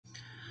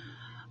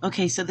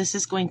Okay, so this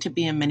is going to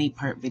be a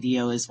many-part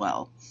video as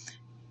well.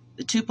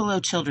 The Tupelo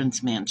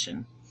Children's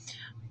Mansion.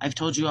 I've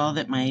told you all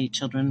that my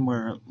children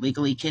were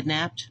legally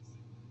kidnapped,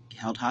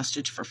 held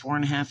hostage for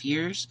 4.5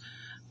 years.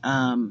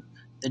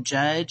 The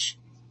judge,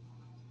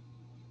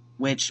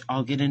 which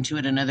I'll get into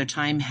at another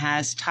time,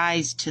 has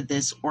ties to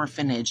this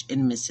orphanage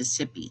in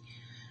Mississippi.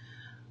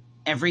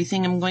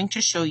 Everything I'm going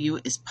to show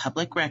you is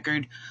public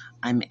record.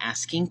 I'm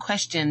asking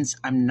questions.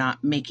 I'm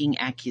not making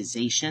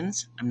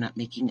accusations. I'm not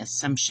making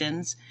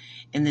assumptions.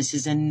 And this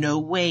is in no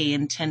way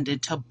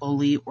intended to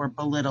bully or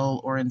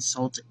belittle or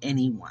insult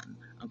anyone.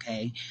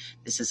 Okay?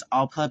 This is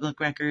all public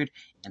record,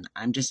 and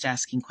I'm just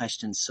asking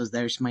questions. So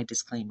there's my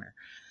disclaimer.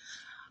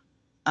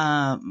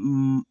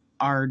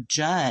 Our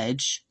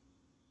judge,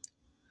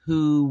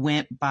 who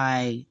went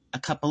by a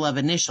couple of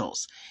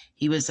initials,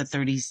 he was a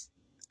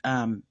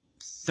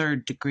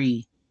 33rd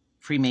degree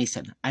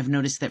Freemason. I've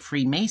noticed that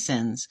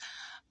Freemasons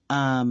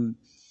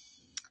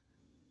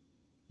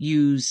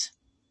use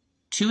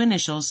 2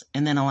 initials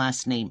and then a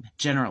last name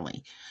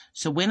generally.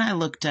 So when I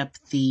looked up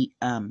the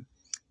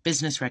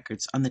business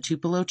records on the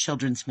Tupelo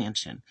Children's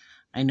Mansion,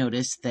 I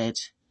noticed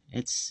that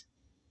it's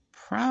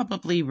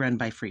probably run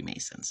by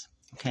Freemasons.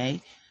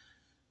 Okay?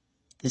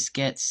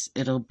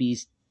 It'll be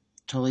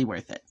totally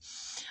worth it.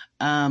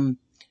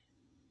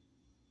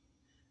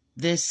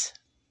 This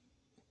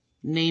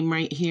name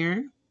right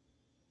here,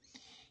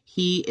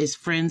 he is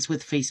friends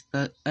with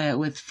Facebook,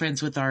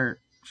 with our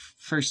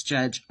first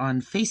judge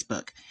on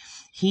Facebook.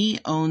 He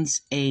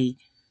owns a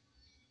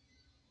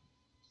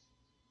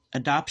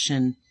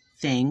adoption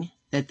thing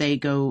that they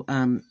go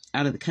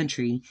out of the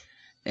country.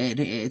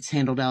 It's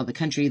handled out of the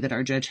country that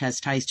our judge has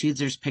ties to.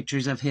 There's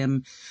pictures of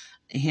him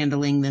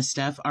handling this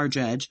stuff, our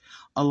judge,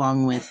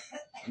 along with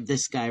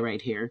this guy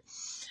right here.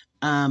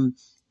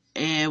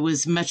 It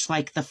was much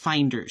like the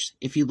Finders.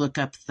 If you look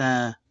up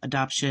the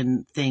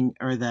adoption thing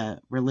or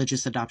the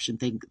religious adoption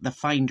thing, the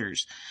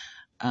Finders,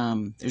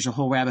 there's a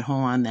whole rabbit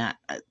hole on that.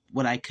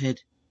 What I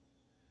could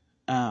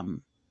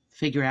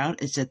figure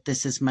out is that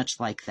this is much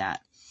like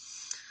that.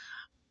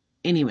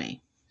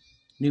 Anyway,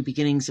 New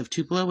Beginnings of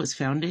Tupelo was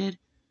founded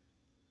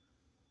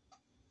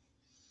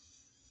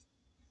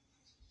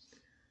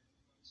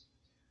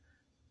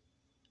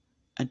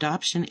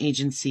adoption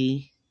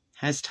agency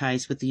has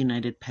ties with the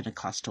United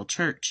Pentecostal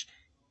Church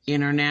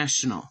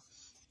International.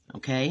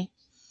 Okay?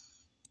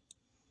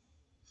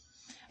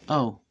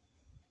 Oh,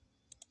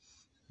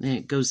 then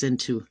it goes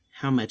into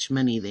how much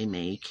money they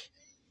make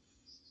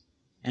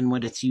and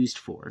what it's used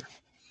for.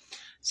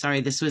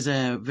 Sorry, this was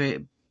a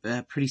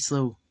pretty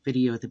slow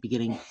video at the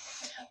beginning.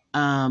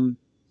 In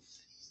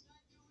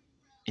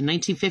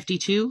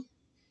 1952,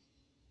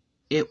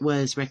 it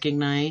was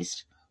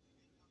recognized,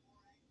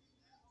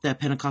 the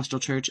Pentecostal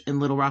Church in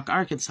Little Rock,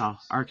 Arkansas.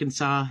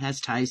 Arkansas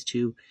has ties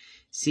to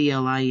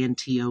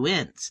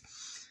CLINTONs.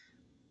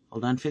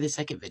 Hold on for the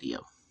second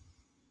video.